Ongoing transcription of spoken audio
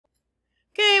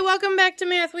welcome back to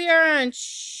math. We are on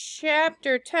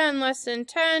chapter 10, lesson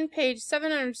 10, page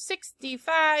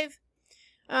 765.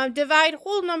 Divide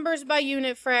whole numbers by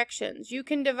unit fractions. You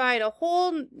can divide a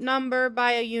whole number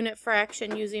by a unit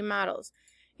fraction using models.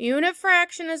 A unit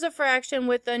fraction is a fraction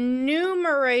with a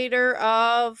numerator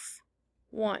of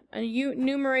 1.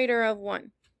 Numerator of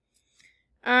 1.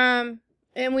 And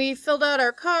we filled out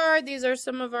our card. These are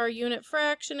some of our unit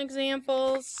fraction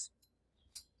examples.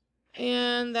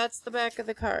 And that's the back of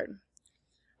the card.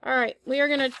 Alright, we are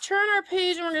going to turn our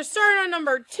page and we're going to start on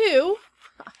number 2.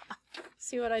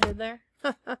 See what I did there?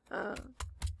 We're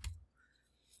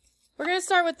going to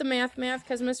start with the math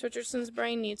because Miss Richardson's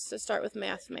brain needs to start with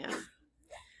math.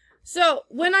 So,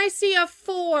 when I see a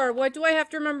 4, what do I have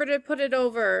to remember to put it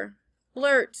over?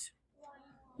 Blurt.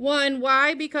 1.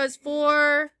 Why? Because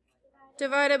 4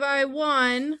 divided by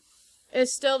 1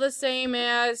 is still the same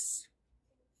as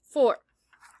 4.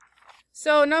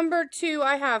 So, number 2,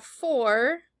 I have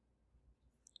 4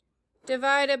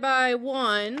 divided by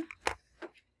 1.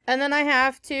 And then I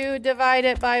have to divide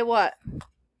it by what?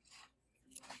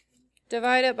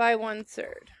 Divide it by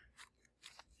 1/3.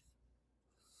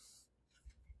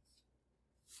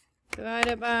 Divide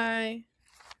it by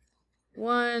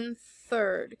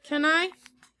 1/3. Can I?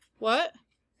 What?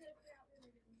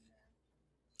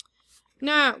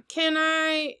 Now, can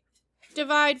I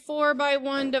divide 4 by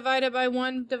 1 divided by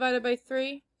 1 divided by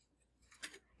 3?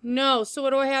 No. So what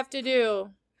do I have to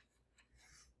do?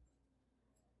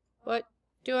 What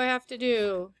do I have to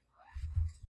do?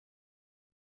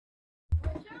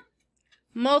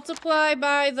 Multiply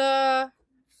by the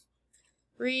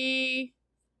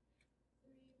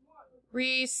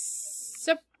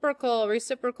reciprocal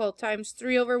times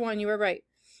 3 over 1. You were right.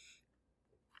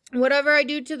 Whatever I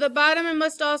do to the bottom, I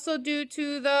must also do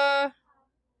to the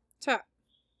top.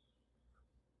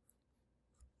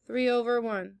 3 over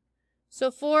 1. So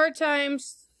 4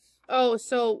 times,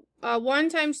 1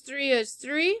 times 3 is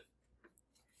 3.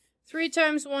 3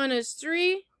 times 1 is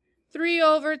 3. 3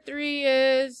 over 3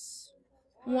 is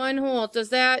 1 whole. Does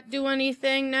that do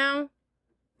anything now?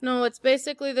 No, it's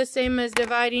basically the same as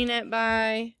dividing it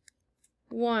by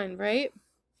 1, right?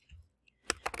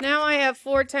 Now I have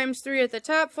 4 times 3 at the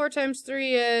top. 4 times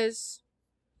 3 is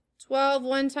 12.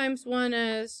 1 times 1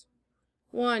 is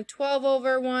 1. 12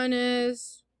 over 1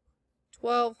 is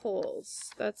 12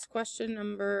 wholes. That's question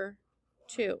number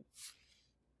 2.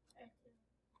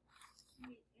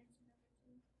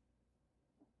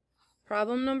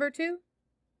 Problem number 2,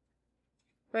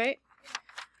 right?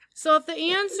 So if the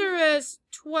answer is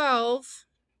 12,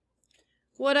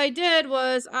 what I did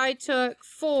was I took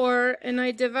 4 and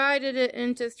I divided it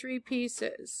into 3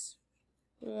 pieces.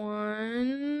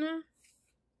 1,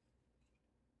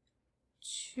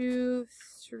 2,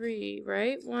 3,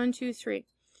 right? 1, 2, 3.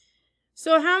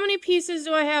 So how many pieces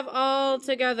do I have all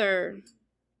together?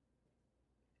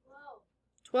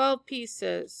 12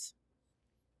 pieces.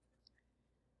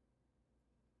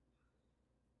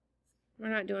 We're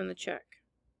not doing the check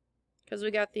because we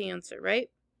got the answer,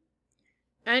 right?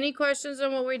 Any questions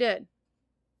on what we did?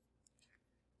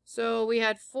 So we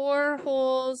had 4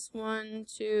 wholes, 1,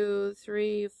 2,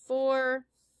 3, 4.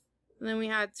 And then we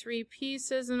had 3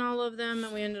 pieces in all of them,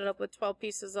 and we ended up with 12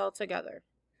 pieces altogether.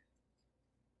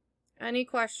 Any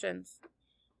questions?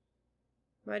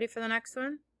 Ready for the next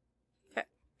one? Okay.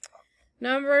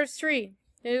 Number 3.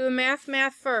 Do the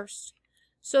math first.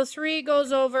 So 3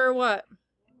 goes over what?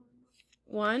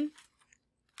 1.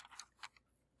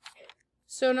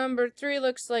 So number 3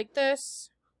 looks like this.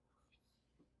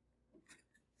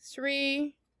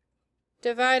 3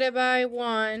 divided by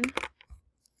 1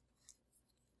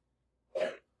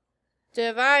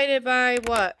 divided by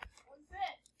what?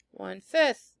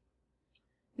 1/5.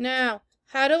 Now,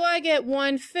 how do I get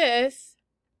 1/5?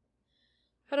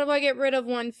 How do I get rid of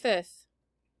 1/5?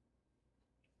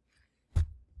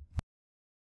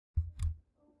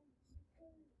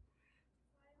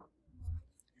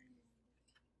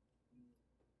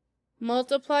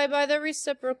 Multiply by the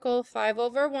reciprocal, 5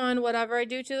 over 1. Whatever I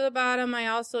do to the bottom, I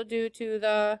also do to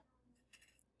the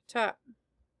top.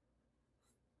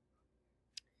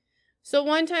 So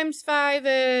 1 times 5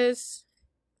 is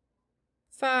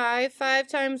 5. 5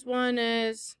 times 1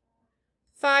 is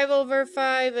 5 over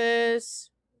 5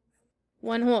 is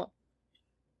 1 whole.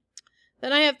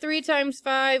 Then I have 3 times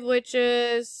 5, which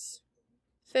is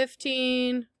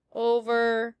 15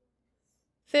 over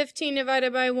 15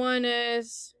 divided by 1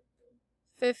 is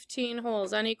 15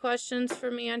 wholes. Any questions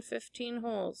for me on 15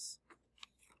 wholes?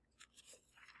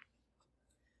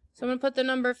 So I'm going to put the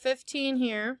number 15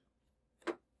 here.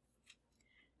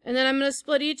 And then I'm going to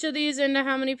split each of these into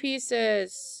how many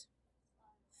pieces?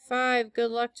 5.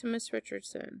 Good luck to Miss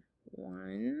Richardson.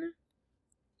 1,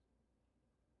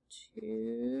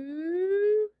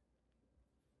 2,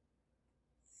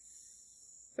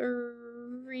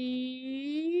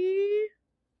 3.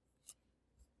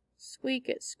 Squeak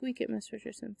it, Miss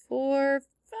Richardson. 4, 5.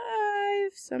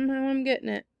 Somehow I'm getting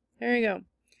it. There you go.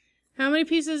 How many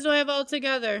pieces do I have all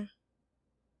together?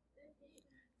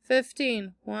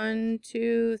 15. 1,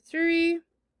 2, 3.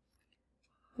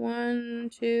 1,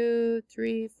 2,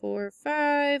 3, 4,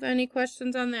 5. Any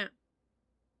questions on that?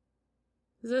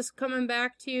 Is this coming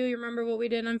back to you? You remember what we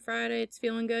did on Friday? It's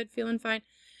feeling good, feeling fine.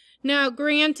 Now,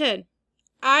 granted,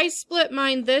 I split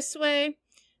mine this way.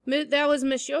 That was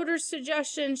Miss Yoder's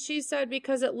suggestion. She said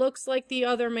because it looks like the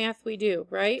other math we do,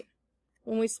 right?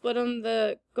 When we split them,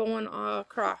 going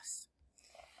across.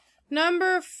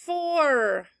 Number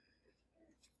 4.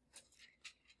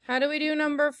 How do we do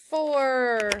number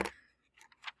 4?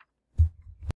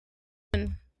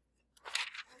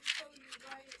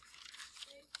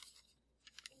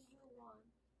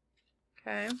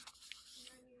 Okay.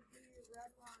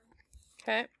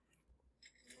 Okay.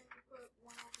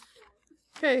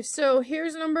 Okay, so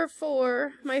here's number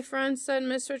 4. My friend said,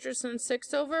 Miss Richardson,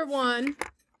 6 over 1.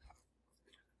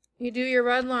 You do your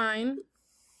red line.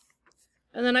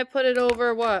 And then I put it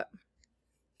over what?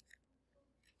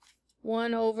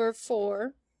 1 over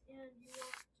 4. And you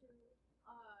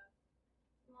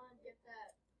want to get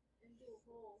that into a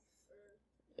hole.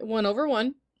 Or 1 over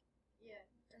 1. Yeah,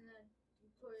 and then you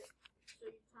put it, so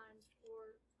you times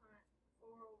 4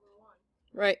 over 1.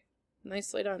 Right.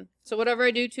 Nicely done. So whatever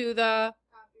I do to the,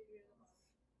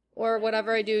 or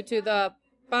whatever I do to the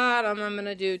bottom, I'm going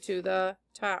to do to the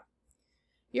top.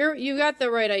 You got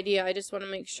the right idea. I just want to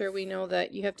make sure we know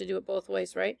that you have to do it both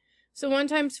ways, right? So 1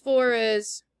 times 4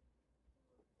 is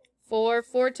 4.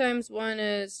 4 times 1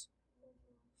 is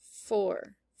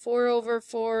 4. 4 over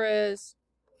 4 is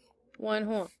 1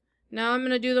 whole. Now I'm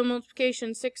going to do the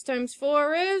multiplication. 6 times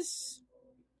 4 is?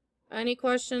 Any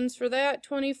questions for that?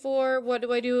 24. What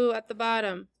do I do at the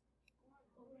bottom?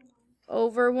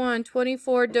 Over 1.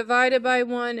 24 divided by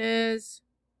 1 is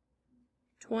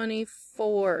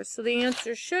 24. So the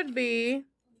answer should be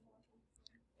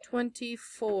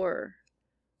 24.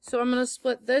 So I'm going to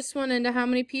split this one into how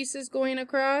many pieces going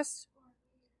across?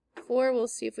 4. We'll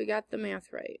see if we got the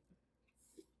math right.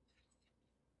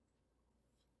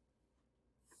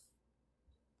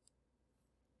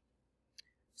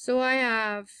 So I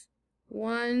have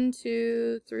 1,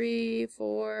 2, 3,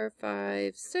 4,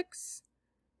 5, 6.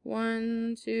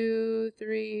 1, 2,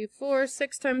 3, 4.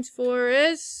 6 times 4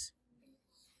 is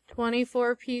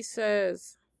 24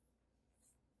 pieces.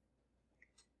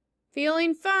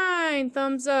 Feeling fine,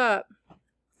 thumbs up.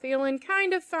 Feeling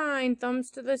kind of fine, thumbs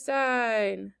to the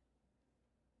side.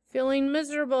 Feeling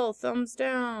miserable, thumbs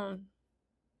down.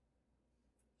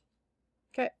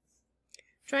 Okay.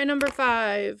 Try number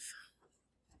 5.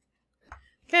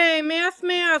 Okay,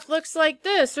 math looks like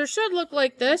this, or should look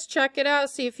like this. Check it out,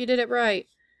 see if you did it right.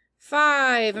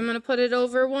 5, I'm going to put it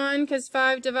over 1, because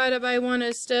 5 divided by 1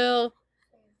 is still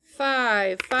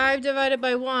 5. 5 divided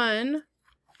by 1,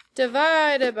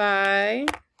 divided by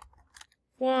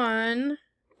 1,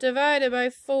 divided by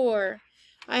 4.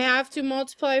 I have to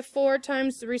multiply 4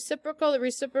 times the reciprocal. The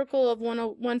reciprocal of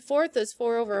 1/4 is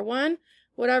 4 over 1.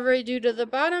 Whatever I do to the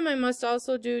bottom, I must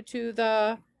also do to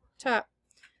the top.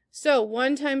 So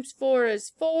 1 times 4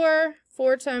 is 4.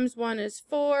 4 times 1 is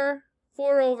 4.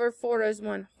 4 over 4 is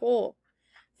 1 whole.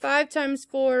 5 times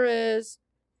 4 is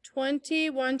 20.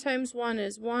 1 times 1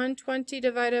 is 1. 20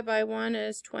 divided by 1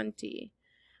 is 20.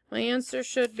 My answer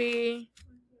should be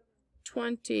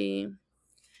 20.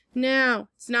 Now,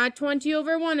 it's not 20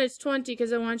 over 1, it's 20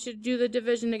 because I want you to do the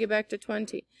division to get back to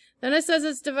 20. Then it says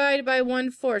it's divided by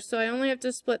 1/4, so I only have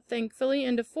to split, thankfully,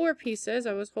 into 4 pieces.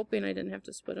 I was hoping I didn't have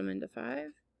to split them into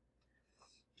 5.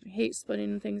 I hate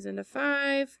splitting things into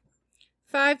 5.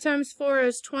 5 times 4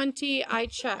 is 20. I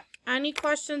check. Any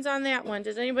questions on that one?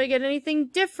 Does anybody get anything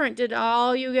different? Did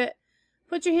all you get?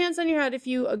 Put your hands on your head if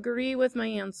you agree with my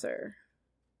answer.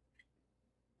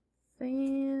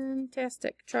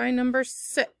 Fantastic. Try number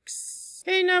 6.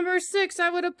 Okay, number 6, I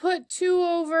would have put 2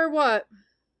 over what?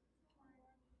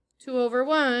 2 over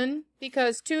 1,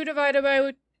 because 2 divided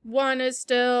by 1 is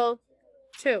still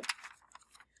 2.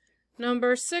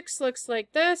 Number 6 looks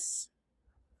like this.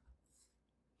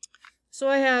 So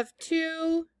I have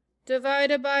 2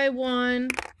 divided by 1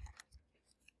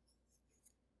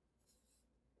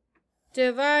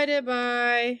 divided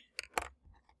by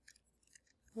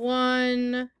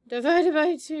 1 divided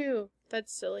by 2.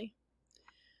 That's silly.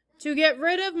 To get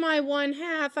rid of my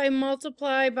 1/2, I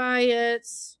multiply by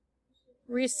its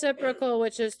reciprocal,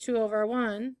 which is 2 over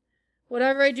 1.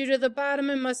 Whatever I do to the bottom,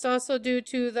 I must also do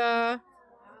to the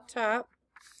top.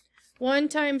 1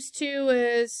 times 2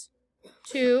 is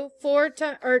 2.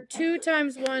 2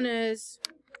 times 1 is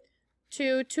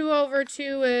 2. 2 over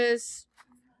 2 is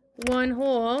 1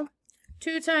 whole.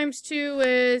 2 times 2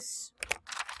 is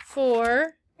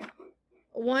 4.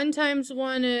 1 times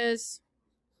 1 is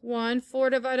 1. 4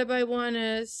 divided by 1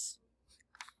 is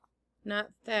not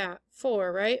that.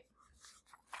 4, right?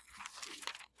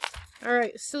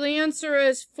 Alright, so the answer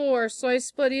is 4. So I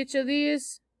split each of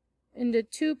these into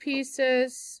 2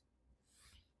 pieces.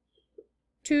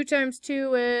 2 times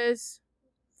 2 is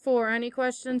 4. Any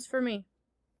questions for me?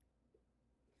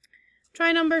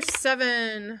 Try number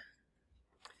 7.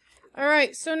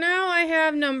 Alright, so now I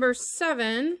have number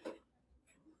 7.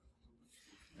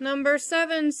 Number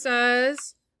 7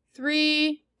 says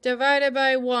 3 divided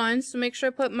by 1. So make sure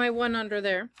I put my 1 under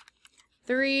there.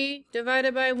 3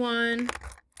 divided by 1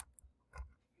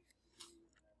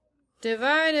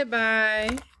 divided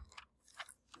by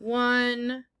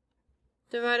 1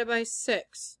 divided by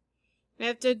 6. I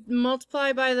have to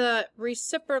multiply by the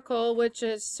reciprocal, which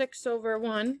is 6 over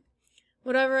 1.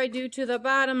 Whatever I do to the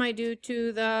bottom, I do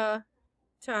to the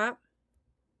top.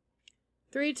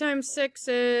 3 times 6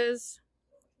 is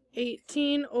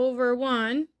 18 over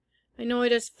 1. I know I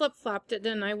just flip-flopped it,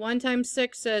 didn't I? 1 times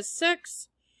 6 is 6.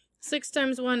 6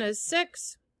 times 1 is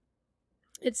 6.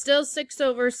 It's still 6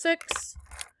 over 6.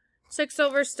 6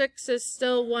 over 6 is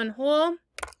still 1 whole.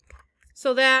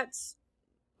 So that's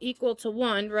equal to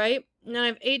 1, right? Now I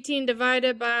have 18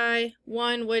 divided by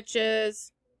 1, which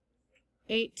is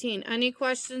 18. Any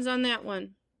questions on that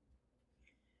one?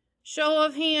 Show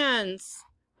of hands.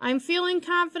 I'm feeling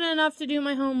confident enough to do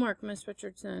my homework, Miss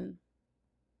Richardson.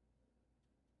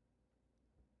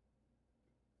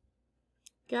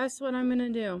 Guess what I'm going to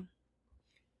do?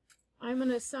 I'm going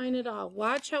to assign it all.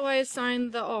 Watch how I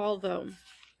assign the all, though.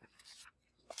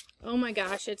 Oh my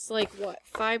gosh, it's like what?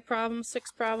 5 problems,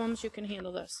 6 problems? You can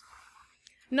handle this.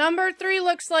 Number 3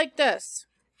 looks like this.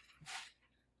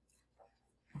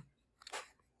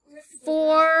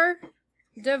 4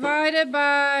 divided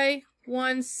by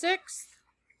 1/6.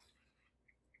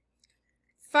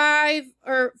 3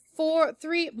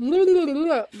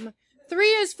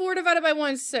 is 4 divided by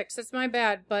 1/6. That's my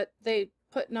bad, but they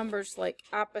put numbers like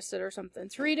opposite or something.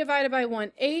 3 divided by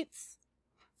 1/8.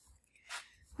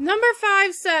 Number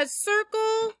 5 says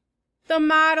circle the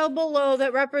model below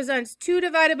that represents 2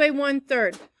 divided by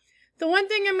 1/3. The one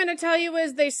thing I'm going to tell you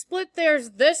is they split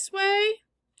theirs this way.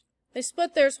 They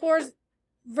split theirs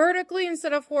vertically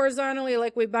instead of horizontally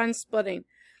like we've been splitting.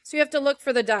 So you have to look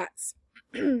for the dots.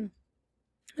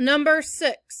 Number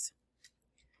 6.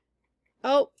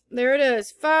 Oh, there it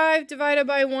is. 5 divided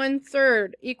by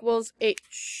 1/3 equals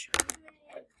H.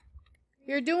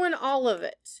 You're doing all of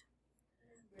it.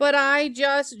 But I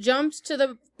just jumped to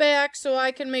the back so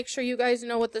I can make sure you guys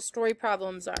know what the story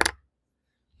problems are.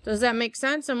 Does that make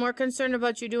sense? I'm more concerned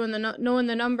about you knowing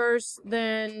the numbers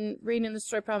than reading the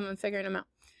story problem and figuring them out.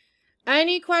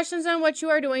 Any questions on what you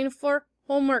are doing for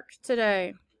homework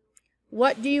today?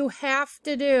 What do you have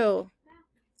to do?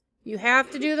 You have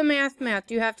to do the math.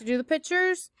 Do you have to do the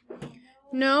pictures?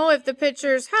 No, if the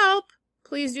pictures help,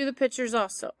 please do the pictures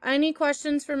also. Any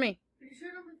questions for me? Pretty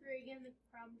sure number 3 again, the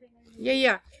problem thing.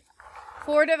 Yeah.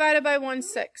 4 divided by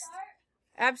 1/6.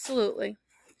 Absolutely.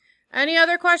 Any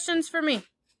other questions for me?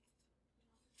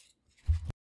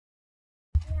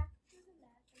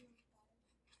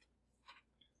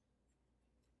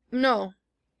 No.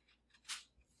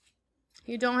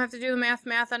 You don't have to do the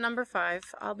math on number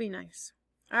 5. I'll be nice.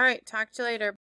 All right, talk to you later.